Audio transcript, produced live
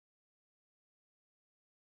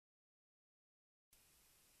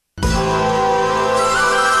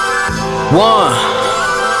One,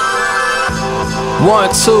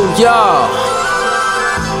 two, y'all.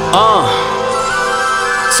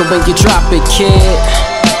 So when you drop it, kid,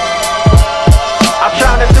 I'm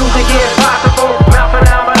trying to do the impossible.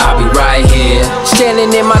 I'll be right here,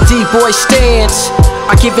 standing in my D-boy stance.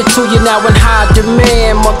 I give it to you now in high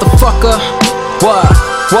demand, motherfucker. What?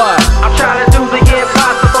 I'm trying to do the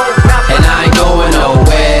impossible. And I ain't going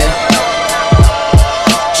nowhere.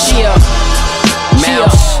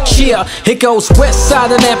 Yeah, it goes west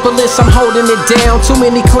side Annapolis, I'm holding it down. Too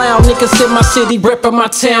many clown niggas in my city, ripping my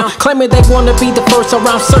town, claiming they wanna be the first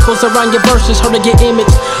around circles around your verses, hurting your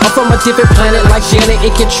image. I'm from a different planet like Janet,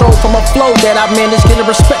 in control from a flow that I managed, getting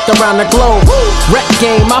respect around the globe. Rap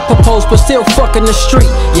game, I propose, but still fucking the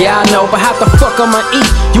street. Yeah, I know, but how the fuck I'ma eat?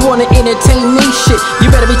 You wanna entertain me? Shit,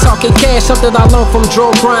 you better be talking cash, something I learned from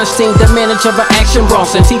Joe Grindstein, the manager of Action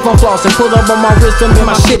Bronson. Teeth on flossing, pull up on my wisdom and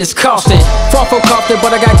my shit is costing. Far from confident,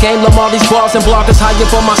 but I got game. Love all these bars and bloggers high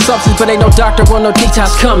up on my substance, but ain't no doctor or no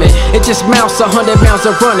detox coming. It just mounts 100 pounds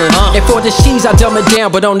of running. And for the cheese, I dumb it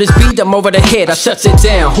down, but on this beat, I'm over the head, I shuts it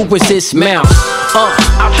down. Who is this mouse?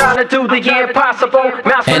 I'm trying to do the impossible.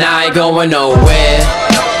 And I ain't going nowhere.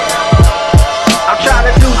 I'm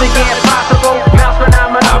trying to do the impossible.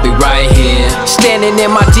 I'll be right here, standing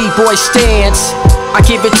in my D-boy stance. I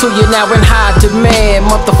give it to you now in high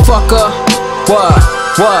demand, motherfucker.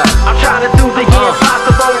 What? I'm trying to do the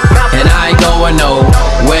impossible. And I ain't going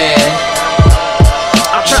nowhere.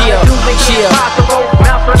 I'm trying to do the impossible.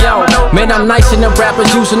 Yo, man, I'm nice in the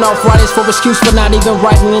rappers using off-writers for excuse for not even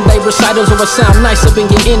writing in they recitals, or it sound nice up in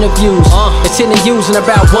your interviews. It's in the using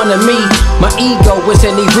about one of me. My ego is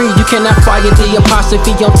in the read. You cannot fire the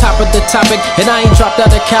apostrophe on top of the topic. And I ain't dropped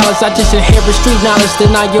out of college, I just inherit street knowledge.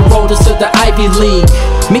 Then I enrolled into the Ivy League.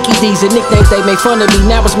 Mickey D's a nickname, they make fun of me.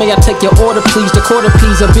 Now it's may I take your order, please. The quarter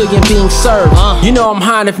P's, a billion being served. You know I'm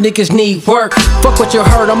high if niggas need work. Fuck what you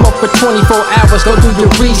heard, I'm up for 24 hours. Go do your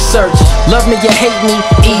research. Love me, you hate me,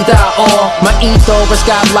 either or. My ethos is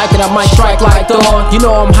God like it, I might strike like Thor. You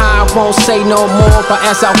know I'm high, I won't say no more. But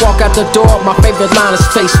as I walk out the door, my favorite line is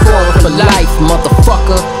face forward for life,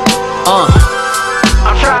 motherfucker.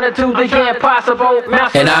 I'm trying to do the impossible.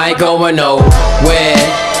 And I ain't going nowhere.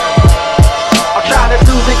 I'm trying to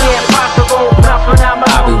do the impossible.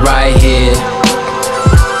 I'll be right here.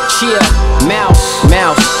 Yeah, mouse,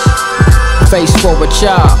 face forward,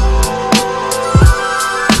 y'all.